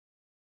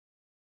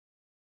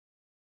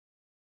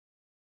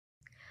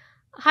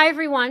Hi,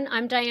 everyone.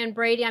 I'm Diane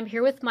Brady. I'm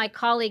here with my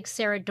colleague,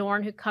 Sara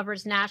Dorn, who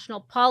covers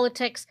national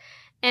politics.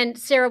 And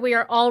Sara, we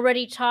are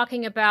already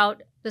talking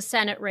about the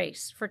Senate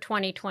race for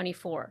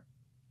 2024.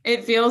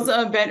 It feels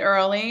a bit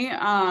early,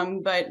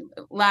 but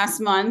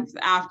last month,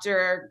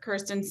 after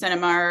Kyrsten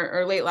Sinema,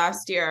 or late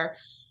last year,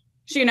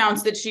 she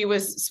announced that she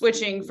was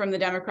switching from the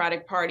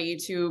Democratic Party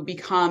to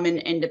become an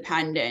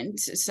independent.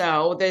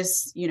 So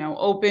this,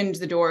 opened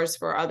the doors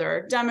for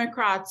other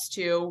Democrats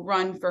to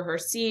run for her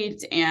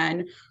seat.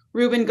 And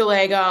Ruben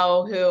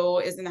Gallego, who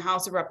is in the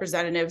House of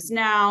Representatives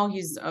now,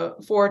 he's a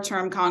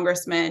four-term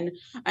congressman,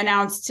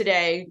 announced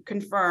today,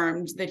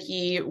 confirmed that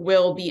he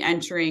will be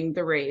entering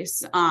the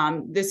race.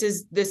 This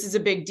is a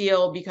big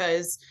deal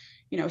because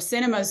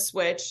Sinema's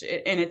switch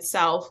in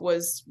itself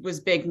was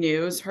big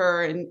news.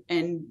 Her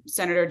and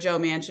Senator Joe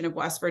Manchin of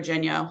West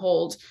Virginia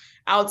hold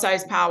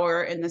outsized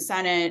power in the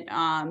Senate.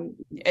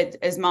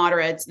 As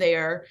moderates, they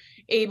are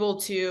able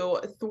to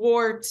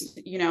thwart,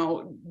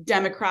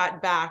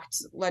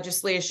 Democrat-backed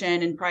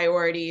legislation and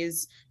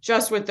priorities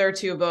just with their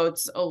two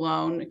votes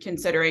alone,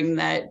 considering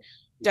that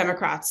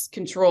Democrats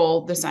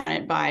control the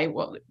Senate by,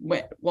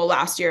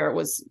 last year it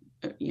was,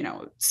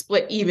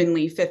 split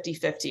evenly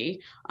 50-50.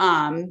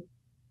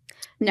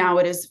 Now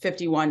it is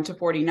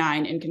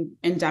 51-49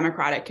 in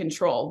Democratic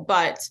control.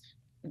 But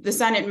the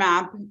Senate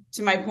map,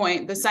 to my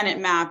point, the Senate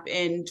map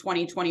in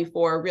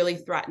 2024 really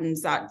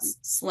threatens that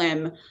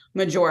slim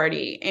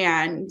majority.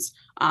 And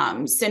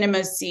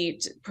Sinema's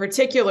seat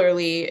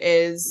particularly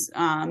is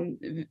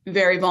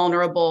very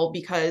vulnerable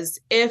because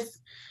if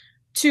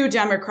two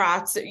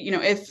Democrats,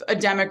 if a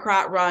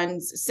Democrat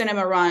runs,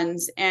 Sinema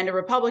runs, and a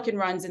Republican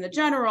runs in the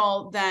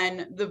general,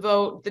 then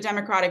the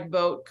Democratic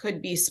vote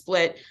could be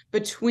split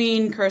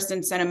between Kyrsten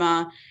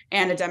Sinema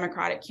and a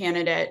Democratic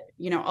candidate,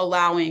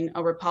 allowing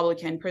a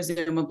Republican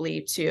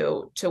presumably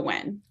to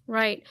win.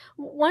 Right.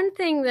 One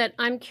thing that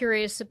I'm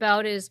curious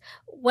about is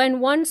when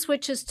one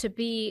switches to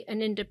be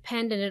an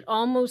independent, it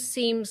almost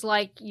seems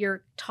like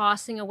you're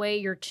tossing away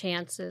your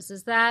chances.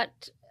 Is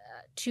that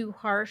too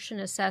harsh an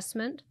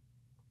assessment?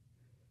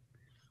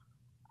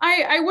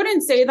 I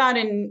wouldn't say that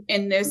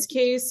in this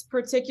case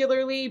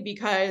particularly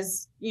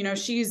because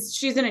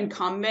she's an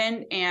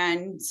incumbent,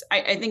 and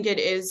I think it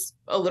is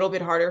a little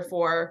bit harder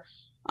for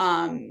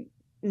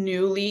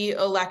newly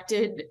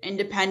elected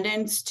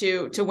independents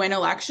to win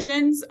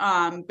elections.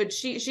 But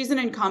she's an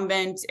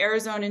incumbent.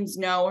 Arizonans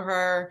know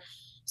her.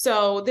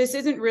 So this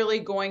isn't really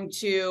going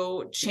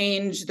to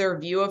change their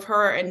view of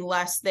her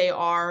unless they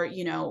are,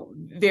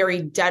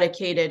 very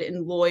dedicated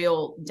and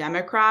loyal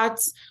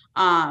Democrats.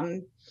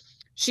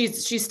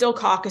 She's still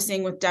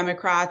caucusing with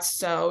Democrats,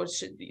 so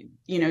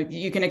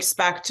you can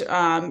expect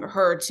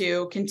her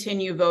to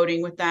continue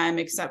voting with them,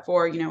 except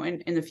for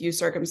in the few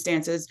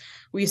circumstances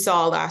we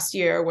saw last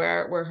year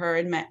where her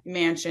and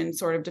Manchin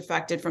sort of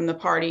defected from the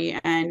party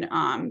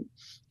and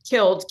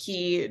killed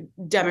key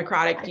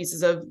Democratic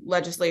pieces of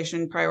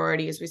legislation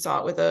priorities. We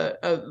saw it with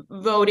a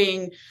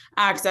voting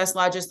access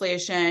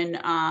legislation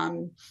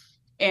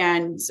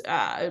and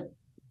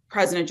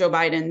President Joe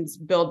Biden's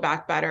Build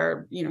Back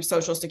Better,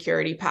 Social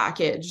Security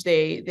package.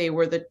 They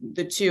were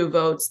the two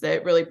votes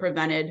that really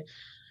prevented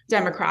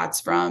Democrats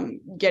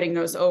from getting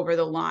those over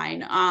the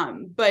line.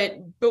 But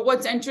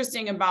what's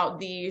interesting about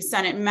the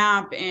Senate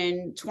map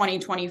in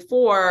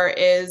 2024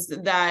 is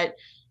that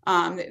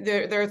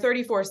there are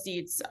 34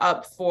 seats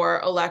up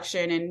for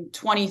election, and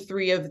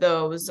 23 of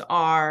those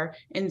are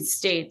in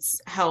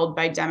states held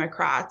by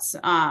Democrats.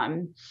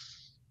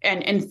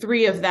 And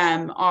three of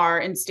them are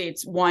in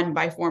states won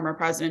by former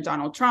President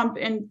Donald Trump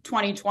in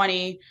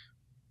 2020.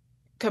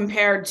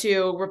 Compared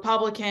to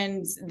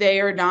Republicans,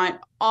 they are not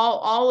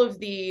all of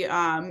the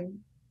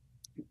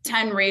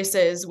 10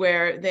 races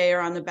where they are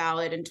on the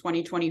ballot in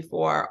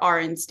 2024 are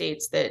in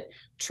states that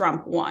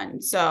Trump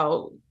won.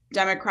 So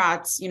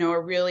Democrats,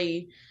 are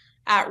really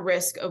at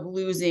risk of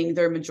losing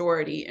their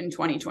majority in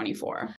 2024.